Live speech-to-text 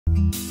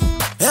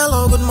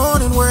Hello, good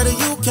morning, where do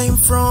you came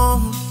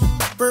from?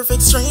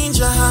 Perfect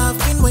stranger I've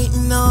been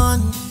waiting on.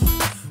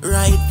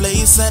 Right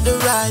place at the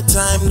right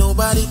time.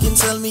 Nobody can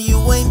tell me you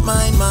ain't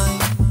mine.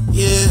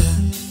 Yeah.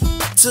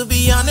 To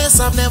be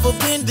honest, I've never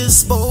been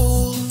this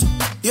bold.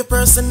 Your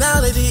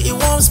personality, it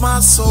warms my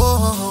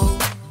soul.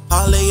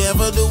 All they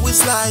ever do is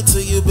lie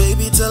to you,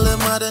 baby. Tell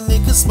them other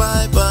niggas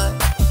bye-bye.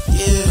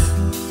 Yeah.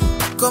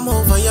 Come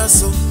over here,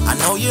 so I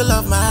know you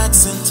love my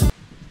accent.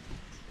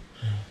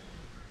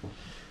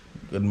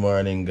 Good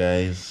morning,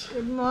 guys.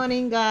 Good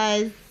morning,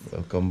 guys.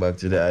 Welcome back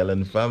to the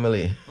island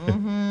family.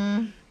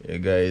 Yeah,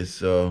 guys.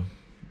 So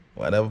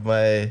one of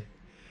my,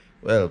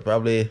 well,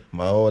 probably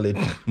my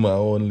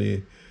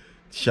only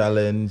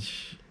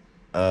challenge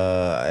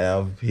I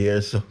have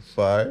here so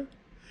far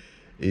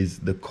is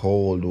the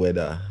cold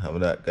weather. I'm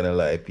not gonna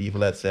lie.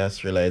 People that say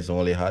Australia is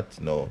only hot,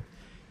 no,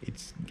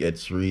 it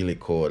gets really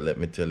cold. Let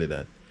me tell you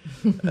that.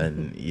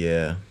 And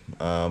yeah,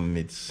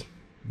 it's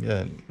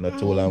not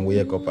too long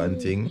wake up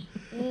and thing.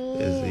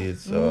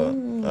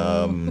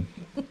 So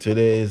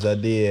today is a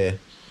day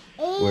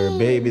where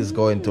baby's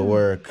going to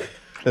work.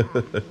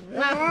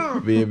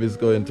 Baby's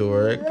going to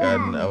work,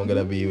 and I'm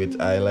gonna be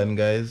with Island,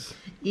 guys.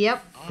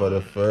 Yep. For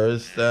the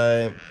first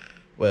time,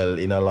 well,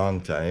 in a long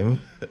time.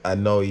 I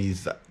know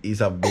he's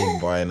a big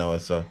boy now,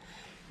 so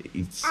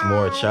it's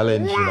more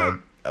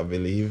challenging, I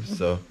believe.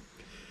 So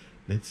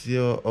let's see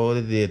how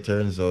the day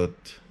turns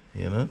out.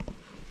 You know,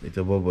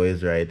 little Bobo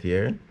is right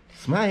here.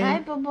 Smile. Hi,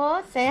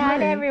 Bobo. Say hi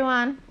to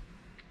everyone.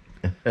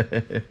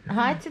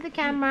 Hi to the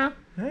camera.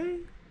 Hi.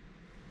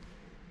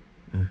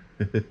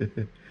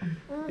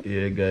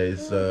 Yeah,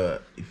 guys.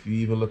 If you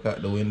even look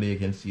out the window, you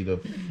can see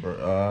for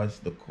us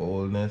the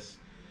coldness.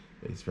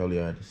 It's probably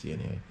hard to see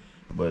anyway.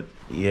 But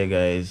yeah,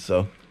 guys.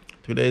 So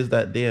today is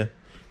that day.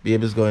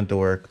 Baby's going to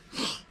work.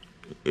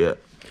 Yeah,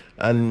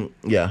 and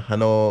yeah, I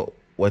know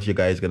what you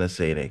guys gonna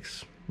say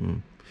next.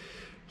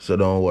 So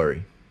don't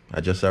worry. I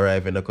just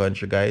arrived in the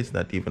country, guys.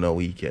 Not even a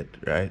week yet,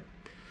 right?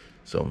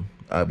 So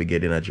I'll be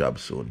getting a job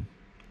soon.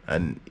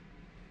 And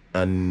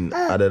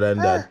other than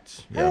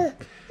that, yeah,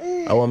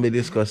 I won't be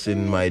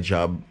discussing my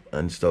job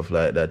and stuff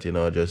like that, you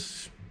know,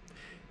 just,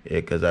 yeah,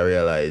 because I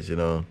realize, you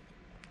know,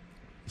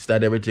 it's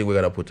not everything we're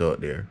going to put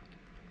out there.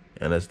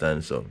 You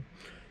understand? So,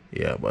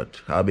 yeah, but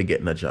I'll be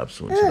getting a job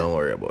soon, so don't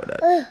worry about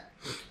that.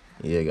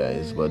 Yeah,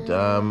 guys, but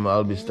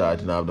I'll be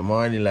starting off the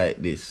morning like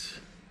this.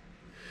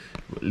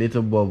 With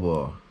little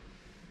Bobo.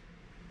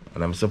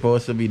 And I'm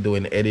supposed to be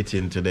doing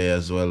editing today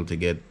as well to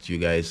get you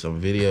guys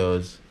some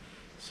videos.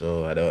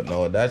 So I don't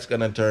know how that's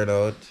gonna turn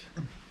out.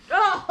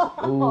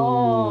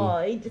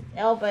 Oh, he just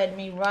elbowed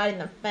me right in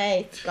the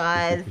face,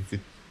 guys.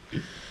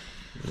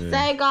 So,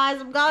 guys,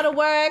 I'm going to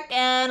work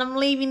and I'm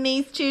leaving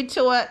these two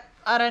to it.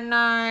 I don't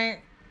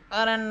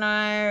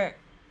know.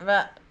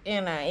 But,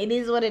 you know, it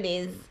is what it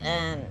is.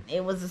 And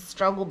it was a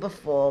struggle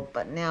before,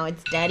 but now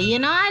it's Daddy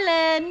and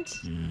Island.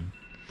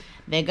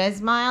 There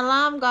goes my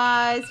alarm,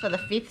 guys, for the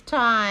 5th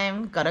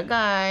time. Gotta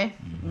go.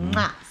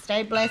 Mwah.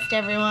 Stay blessed,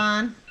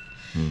 everyone.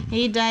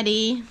 Hey,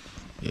 Daddy.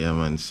 Yeah,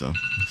 man, so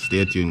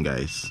stay tuned,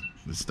 guys.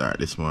 Let's start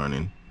this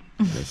morning.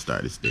 Let's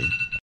start this day.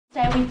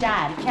 Stay with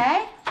Dad,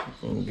 okay?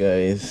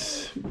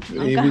 Guys,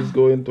 baby's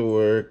going to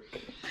work.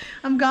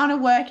 I'm going to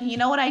work, and you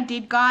know what I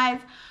did,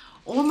 guys?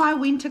 All my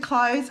winter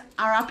clothes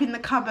are up in the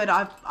cupboard.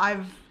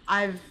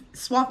 I've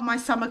swapped my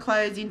summer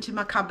clothes into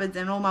my cupboards,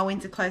 and all my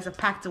winter clothes are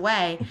packed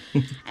away.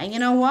 And you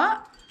know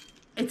what?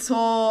 It's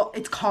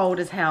cold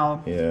as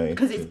hell. Yeah.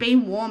 Because it's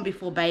been warm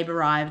before Babe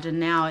arrived, and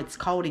now it's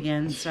cold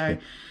again. So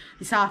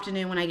this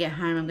afternoon when I get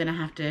home, I'm gonna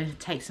have to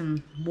take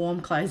some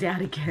warm clothes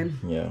out again.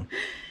 Yeah.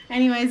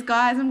 Anyways,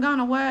 guys, I'm going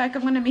to work.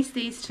 I'm gonna miss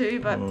these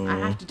two, but I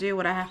have to do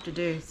what I have to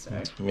do. So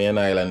me and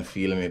Island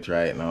feeling it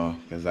right now,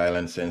 because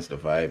Island sensed the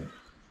vibe.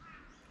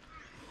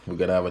 We're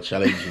gonna have a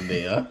challenging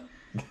day, huh?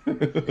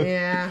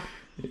 Yeah.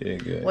 Yeah,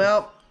 good.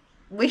 Well,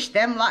 wish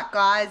them luck,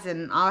 guys,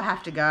 and I'll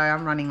have to go.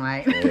 I'm running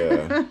late.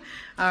 Yeah.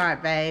 All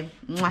right, babe.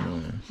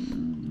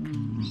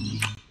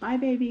 Bye,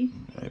 baby.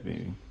 Bye,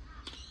 baby.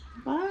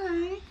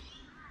 Bye.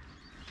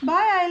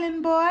 Bye,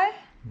 Island boy.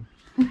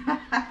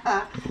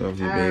 Love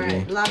you, All baby.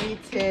 right, love you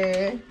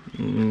too.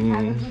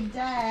 Have a good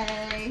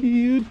day.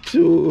 You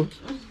too.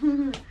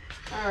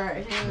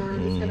 Alright, hang on.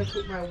 I'm just going to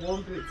put my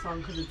warm boots on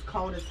because it's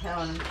cold as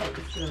hell, and I'm going to take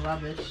this to the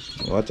rubbish.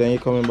 What time are you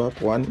coming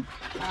back? 1?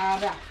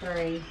 About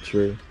 3.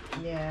 3?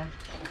 Yeah.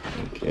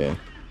 Okay.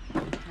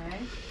 Okay.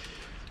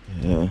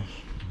 Yeah.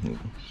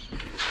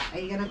 Are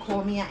you going to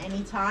call me at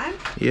any time?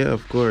 Yeah,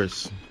 of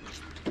course.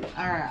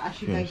 Alright, I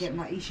should go get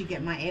you should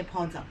get my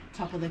AirPods up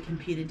top of the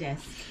computer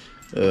desk.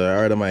 I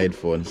order my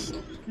headphones.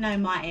 No,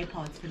 my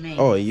AirPods for me.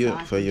 Oh, you, so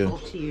I for can you.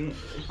 Talk to you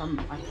if I'm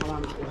at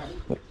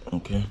work.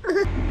 Okay.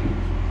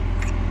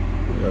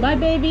 Bye,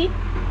 baby.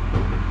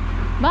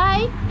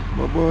 Bye.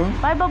 Bye-bye.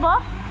 Bye,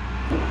 Bobo.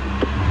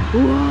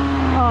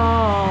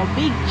 Whoa,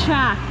 big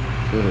truck.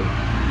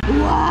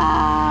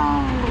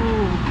 Wow.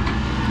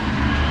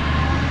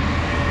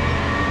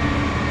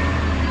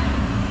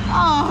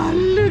 Oh,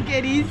 look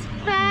at his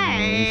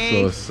face.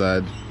 So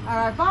sad.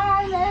 Alright,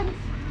 bye, Island.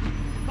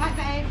 Bye,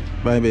 babe.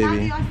 Bye, Love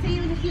baby. you. I'll see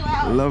you in a few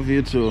hours. Love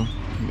you too.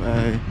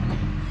 Bye.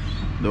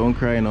 Don't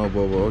cry now,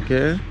 Bobo,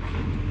 okay?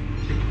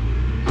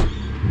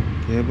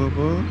 Okay,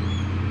 Bobo?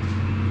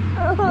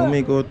 Let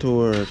me go to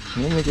work.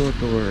 Let me go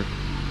to work.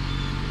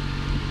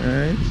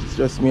 Alright? It's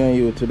just me and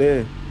you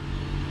today.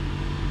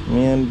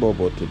 Me and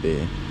Bobo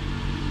today.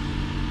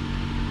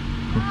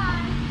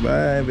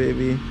 Bye,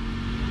 baby.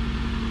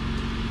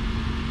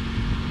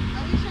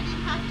 I wish I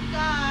didn't have to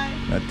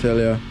go. I tell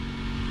ya,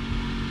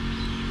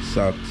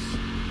 sucks.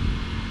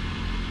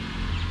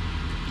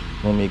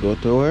 Let me go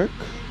to work.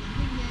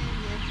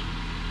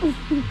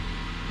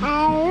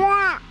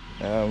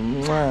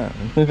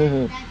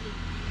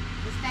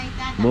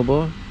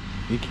 Bobo,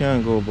 you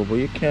can't go, Bobo.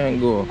 You can't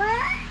go.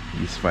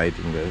 He's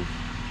fighting, guys.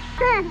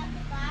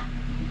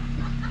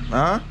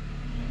 Huh?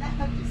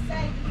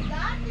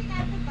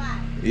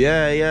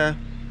 Yeah, yeah.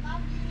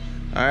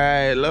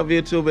 Alright, love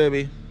you too,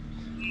 baby.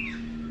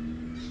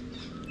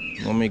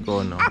 Let me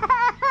go now. Let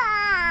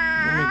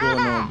me go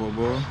now,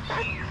 Bobo. Me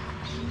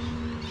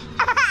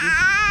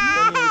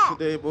and you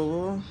today,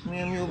 Bobo. Me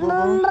and you,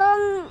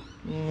 Bobo.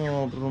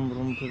 No, brum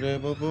brum today,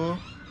 Bobo.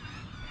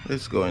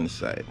 Let's go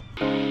inside.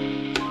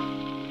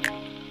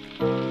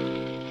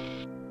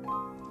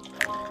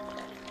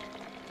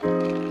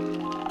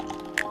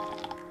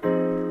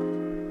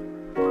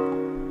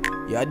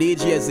 Yeah,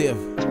 DJ Ziv.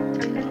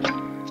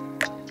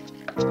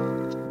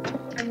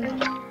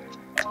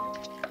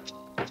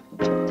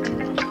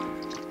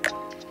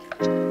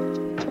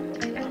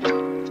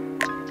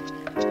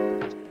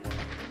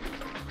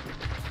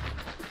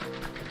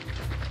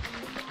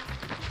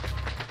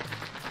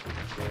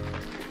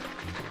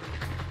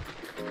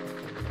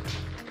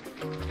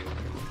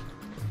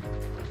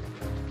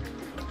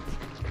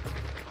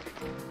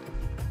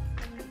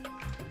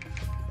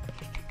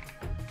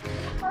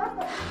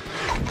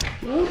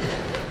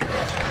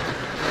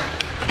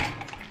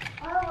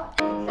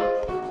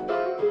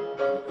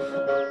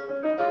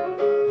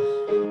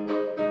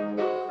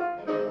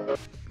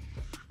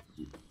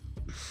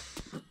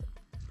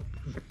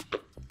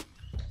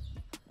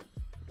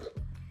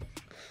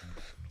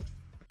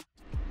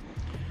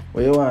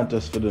 What you want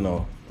us to do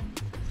now?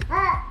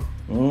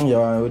 You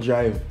want to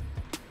drive?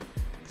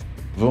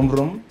 Vroom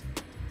vroom?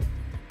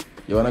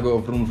 You want to go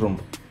vroom vroom?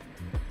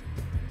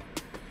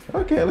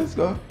 Okay, let's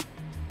go.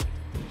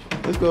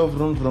 Let's go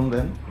vroom vroom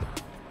then.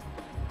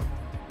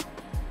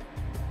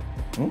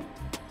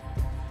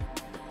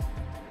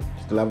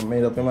 Still haven't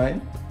made up your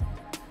mind?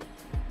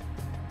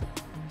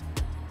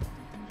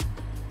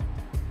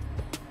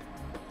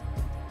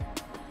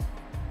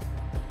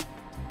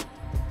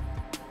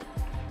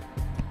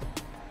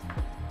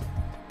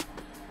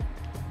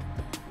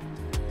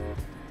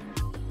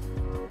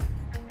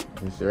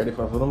 Is you ready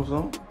for vroom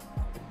vroom?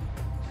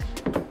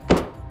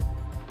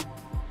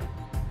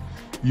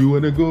 You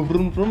wanna go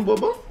vroom vroom,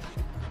 Baba?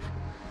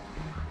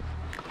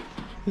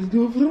 Let's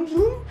go vroom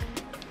vroom.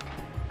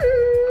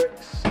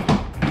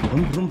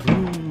 Vroom vroom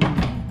vroom.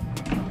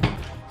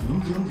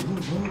 Vroom vroom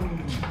vroom vroom.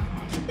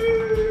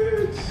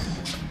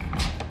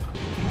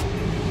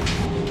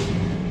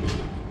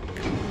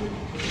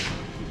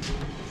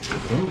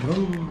 Vroom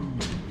vroom.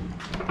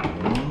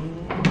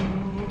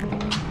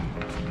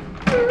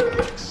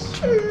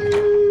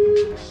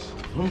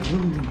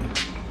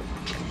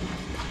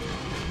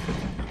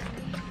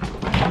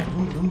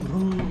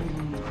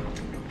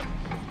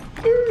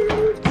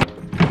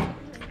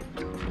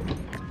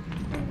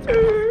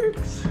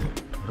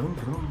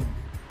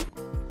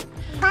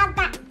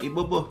 Hey,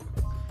 Bobo.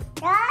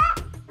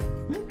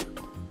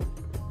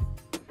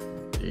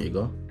 There you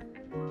go.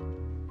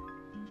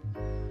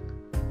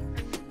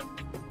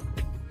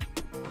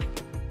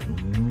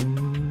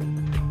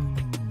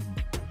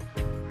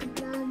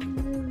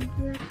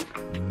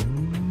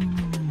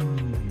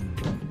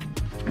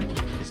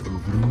 Let's go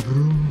vroom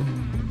vroom.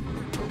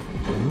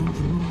 Vroom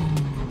vroom.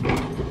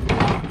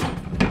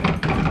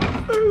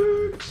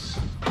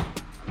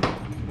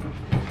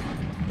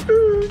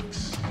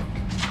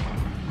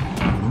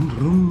 Vroom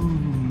vroom.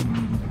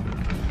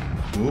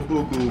 Bobo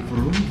go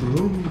vroom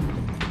vroom.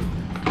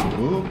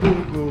 Bobo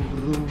go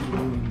vroom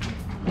vroom.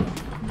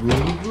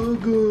 Bobo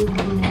go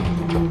vroom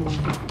vroom.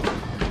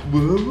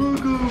 Bobo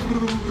go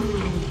vroom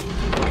vroom.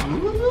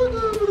 Bobo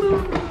go vroom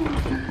vroom.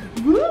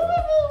 Bobo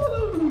go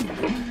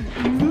vroom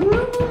vroom.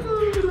 Bobo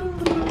go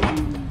vroom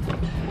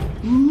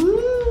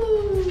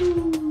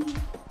vroom.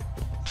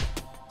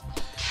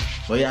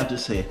 What you have to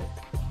say?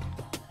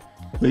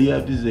 What you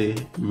have to say?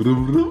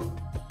 Vroom vroom.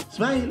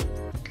 Smile.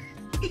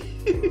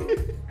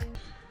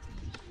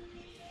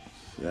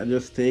 I'm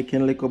just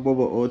taking little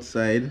Bobo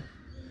outside.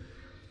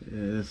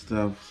 Just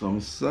have some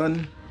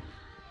sun.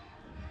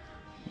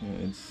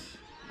 It's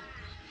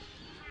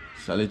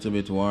a little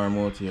bit warm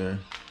out here.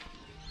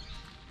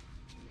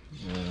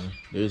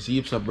 There's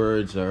heaps of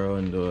birds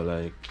around though,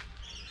 like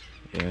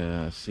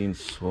I've seen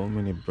so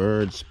many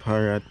birds,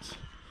 parrots,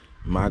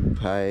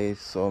 magpies,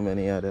 so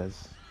many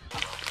others.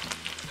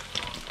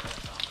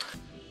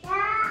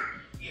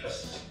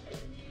 Yes.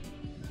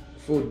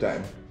 Food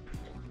time.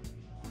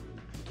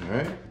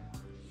 Alright.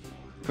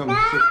 Come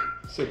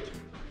Sit.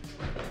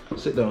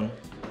 Sit down.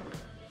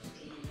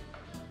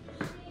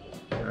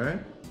 Alright?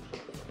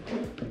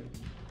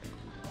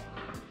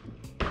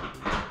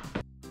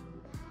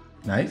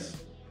 Nice.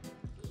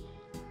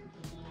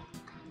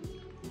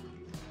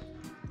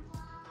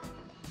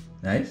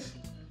 Nice.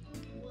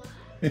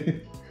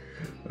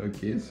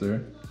 Okay,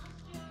 sir.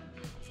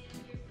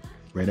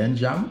 Bread and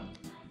jam?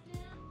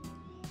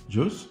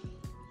 Juice?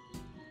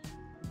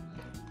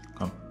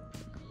 Come.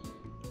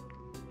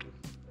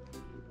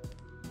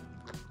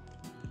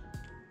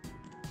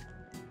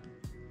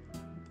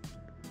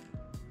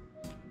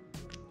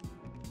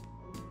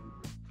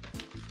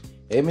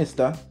 Hey,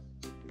 mister.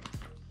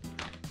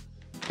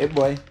 Hey,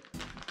 boy.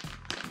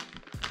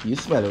 You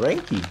smell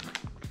ranky.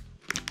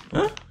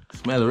 Huh?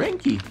 Smell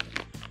ranky.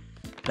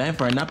 Time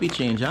for a nappy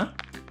change, huh?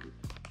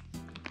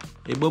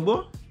 Hey,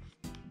 Bobo.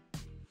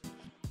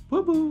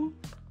 Bobo.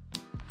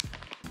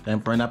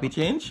 Time for a nappy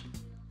change.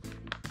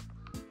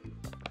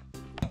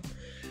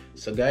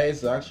 So,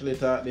 guys, I actually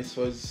thought this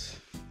was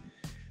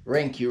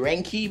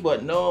ranky,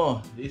 but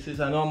no. This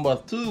is a number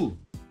 2.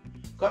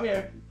 Come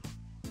here.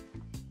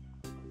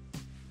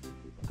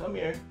 Come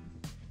here.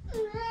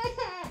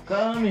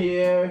 Come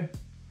here.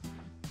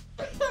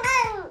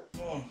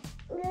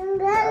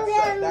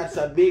 That's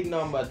a big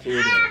number 2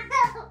 there.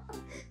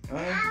 Huh?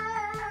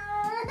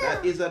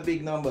 That is a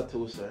big number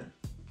 2, sir.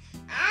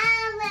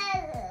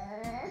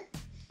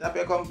 Stop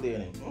your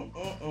complaining.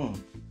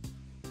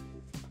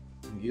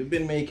 You've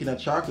been making a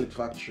chocolate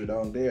factory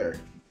down there,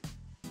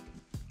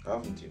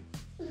 haven't you?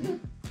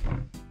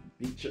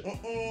 Picture.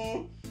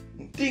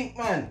 Think,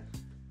 man.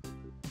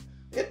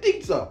 You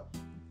think so?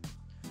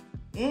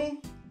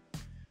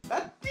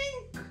 That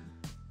think.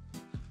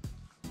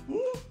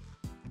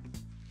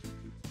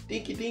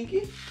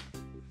 Tinky.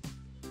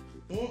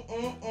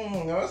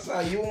 That's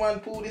a human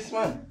poo, this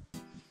man.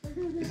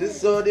 This is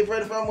so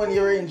different from when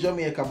you were in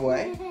Jamaica,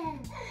 boy.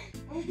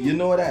 You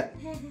know that?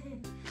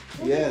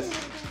 Yes.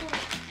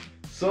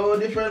 So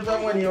different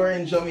from when you were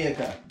in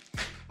Jamaica.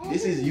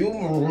 This is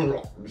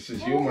human. This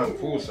is human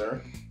poo,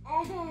 sir.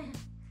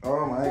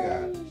 Oh my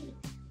God.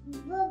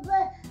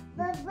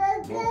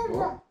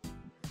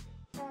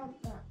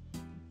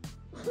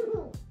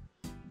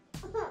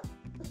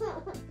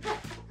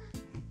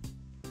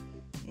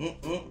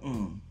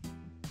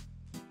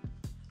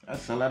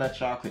 That's a lot of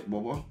chocolate,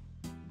 Bobo.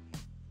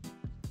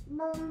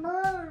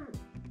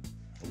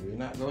 We're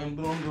not going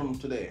boom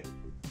today.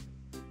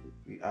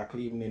 We are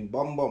cleaning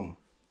bum.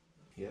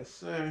 Yes,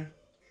 sir.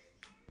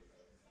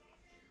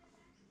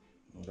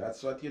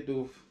 That's what you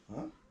do,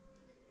 huh?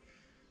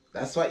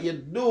 That's what you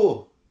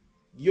do,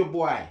 you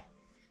boy.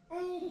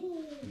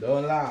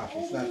 Don't laugh,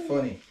 it's not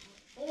funny.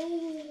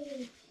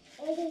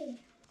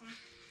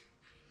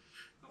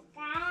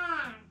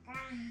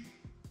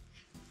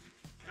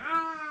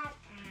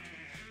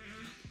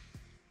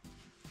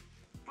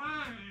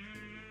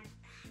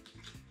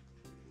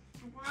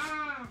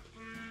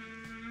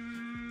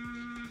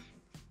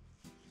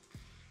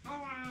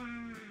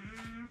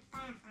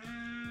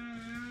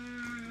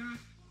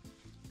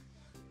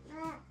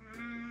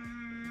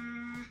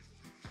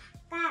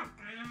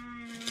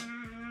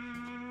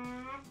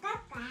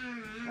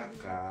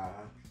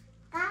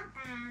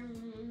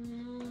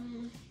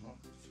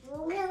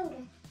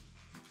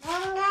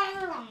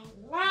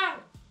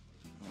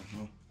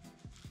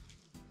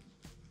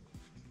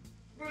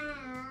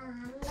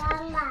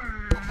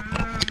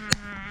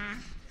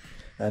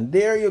 And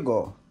there you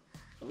go.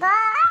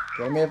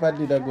 Tell me if I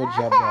did a good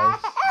job, guys.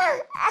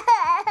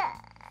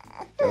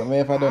 Tell me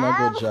if I done a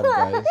good job,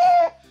 guys.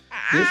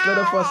 This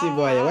little fussy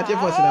boy, what you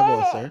fussing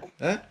about, sir?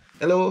 Huh?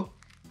 Hello?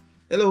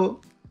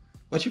 Hello?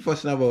 What you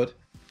fussing about?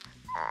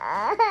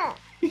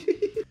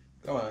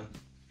 Come on.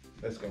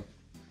 Let's go.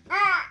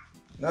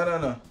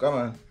 No. Come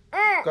on.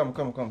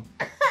 Come.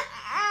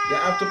 You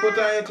have to put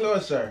on your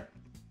clothes, sir.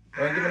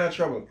 Don't give me no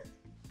trouble.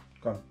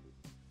 Come.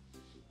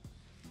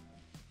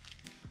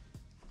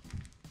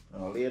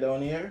 I'll lay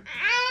down here.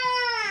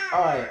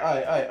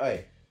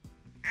 Aye.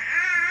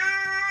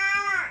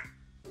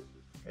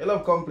 You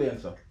love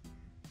complaints, sir.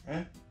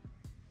 Eh?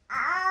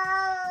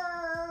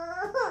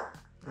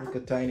 Look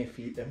at tiny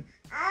feet, them.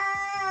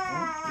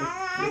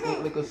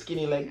 Little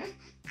skinny leg.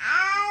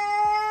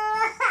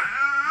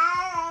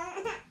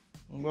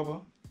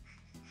 Bubba.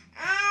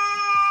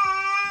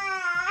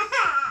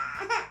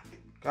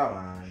 Come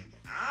on.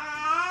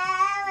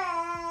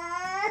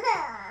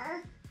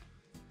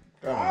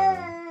 Come on.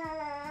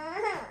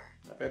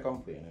 Stop your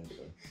complaining,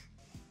 sir.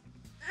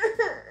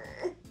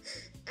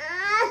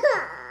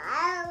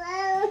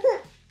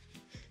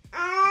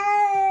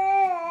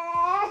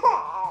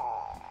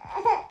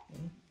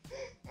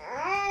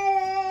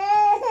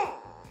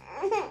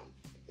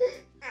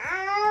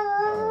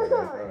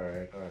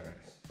 Alright.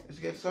 Let's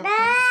get something.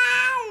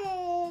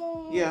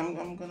 Yeah,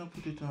 I'm gonna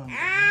put it on.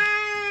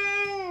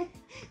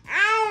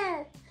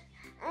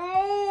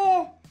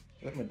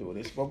 Let me do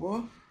this,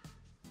 Bobo.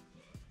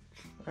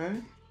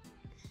 Alright.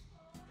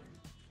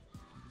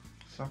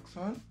 Socks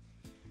on.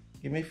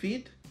 Give me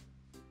feet.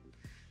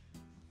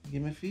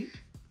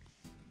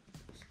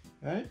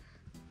 Alright.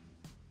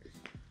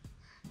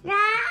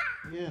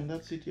 Yeah, and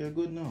that's it. You're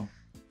good now.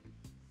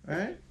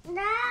 Right?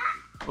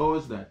 Oh,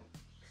 what's that?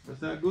 Was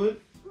that good?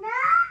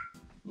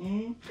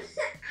 Hmm?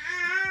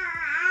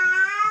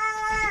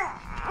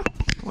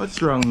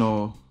 What's wrong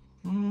now?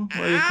 What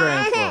are you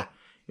crying for?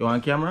 You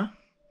want camera?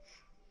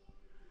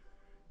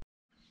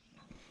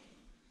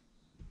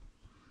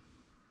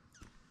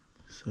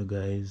 So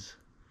guys,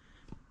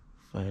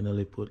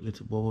 finally put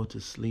little Bobo to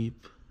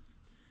sleep.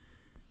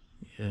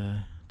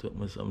 Yeah, took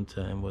me some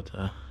time, but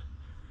I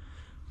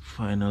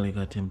finally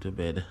got him to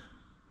bed.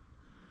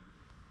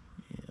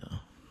 Yeah.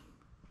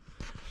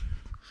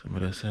 So I'm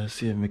gonna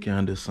see if I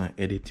can do some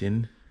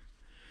editing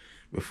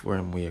before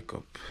I wake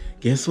up.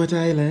 Guess what,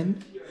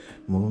 Island?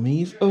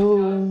 Mommy's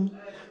home.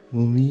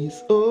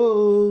 Mommy's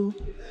home.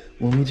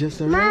 Mommy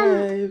just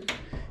arrived.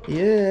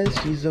 Yeah,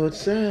 she's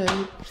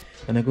outside.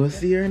 And I go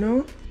see her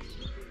now.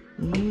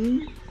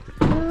 Mommy's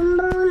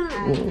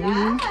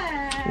home.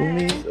 Hi,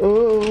 Mommy's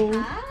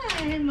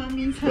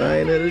home.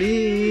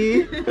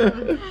 Finally.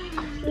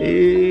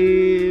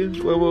 Hey,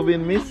 Bobo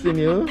been missing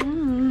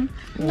you.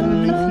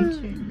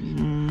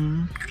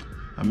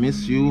 I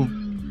miss you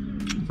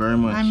very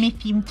much. I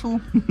miss him too.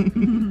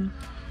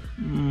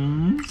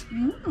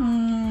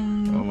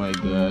 Oh my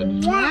god.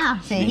 Yeah,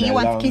 so he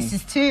wants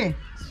kisses too.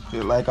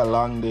 Feel like a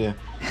long day.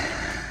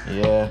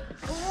 Yeah,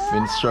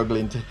 been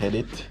struggling to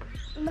edit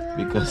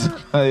because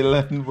of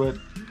Island, but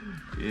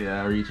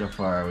yeah, I reach a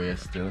far away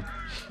still.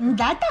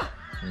 Dada?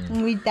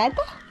 With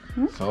Dada?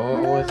 So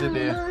what was it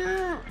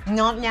there?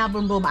 Not now,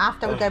 Boom Boom.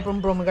 After we go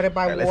Boom Boom, we gotta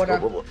buy Let's water.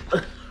 go, Bobo.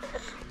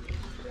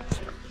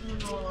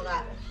 All of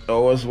that.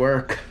 How was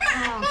work?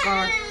 Oh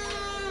God.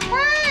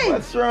 Hey!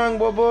 What's wrong,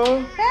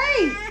 Bobo?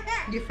 Hey!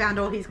 You found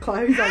all his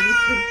clothes,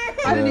 obviously.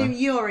 I don't even,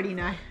 you already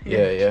know.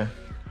 Yeah.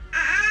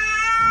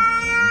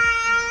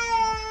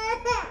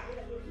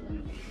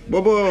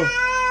 Bobo,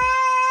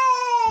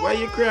 why are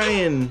you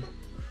crying?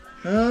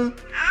 Huh?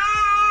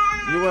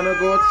 You wanna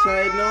go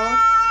outside now?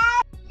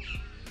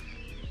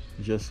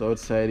 Just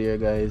outside here,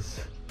 guys.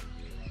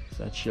 It's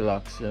a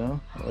chillax, you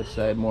know?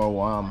 Outside more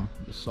warm.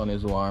 The sun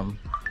is warm.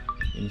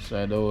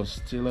 Inside the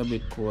house still a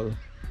bit cold.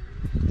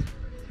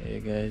 Hey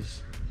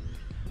guys.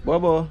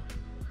 Bobo.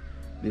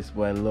 This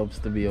boy loves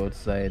to be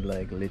outside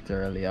like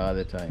literally all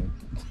the time.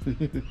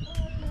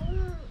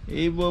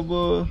 Hey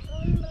Bobo.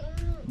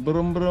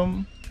 Brum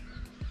brum.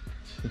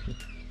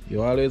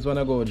 You always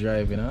wanna go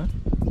driving, huh?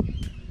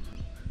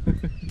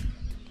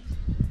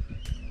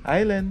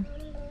 Island.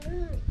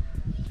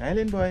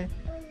 Island boy.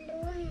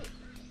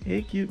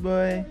 Hey cute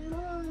boy.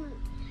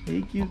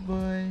 Hey cute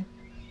boy.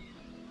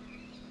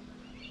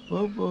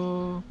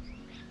 Bobo.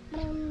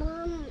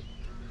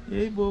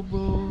 Hey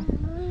Bobo.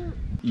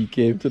 He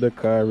came to the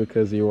car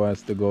because he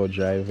wants to go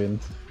driving.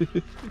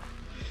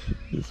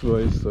 This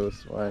boy is so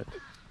smart.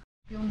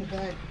 You're on the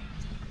bed.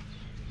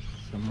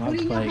 Some Put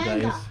in your magpie,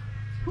 hand guys. up.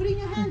 Put in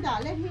your hand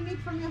out. Let him eat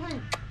from your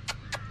hand.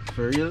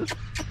 For real?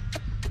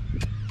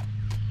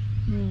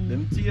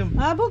 Them team.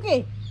 Ah,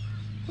 Bookie.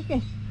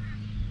 Okay.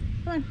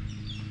 Come on.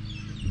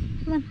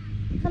 Come on.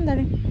 Come,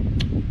 Daddy.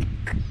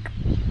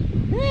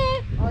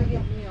 Oh,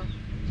 yeah.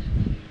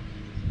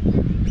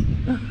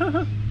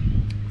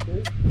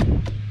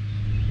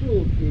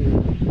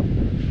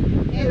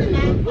 Yeah, the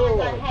magpies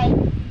I hate.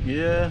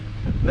 Yeah.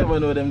 Never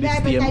know them this Yeah,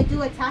 but they team.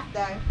 do attack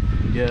though.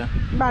 Yeah.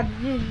 But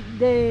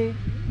they,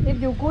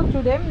 if you go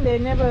to them, they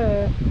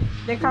never,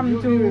 they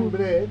come to,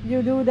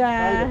 you do the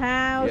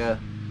house. Yeah.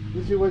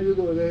 This is what you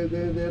do.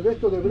 The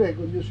rest of the break,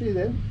 when you see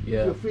them,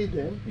 Yeah. you feed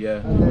them, Yeah.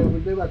 and they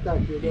will never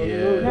attack you. When you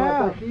don't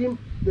Yeah. attack him,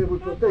 they will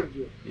protect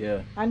you.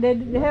 Yeah. And they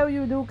help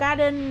you do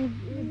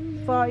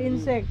garden for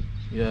insect.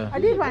 Yeah.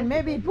 This one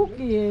maybe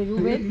Pookie,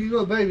 You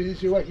know, baby,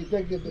 this is what he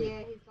takes it.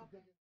 Yeah,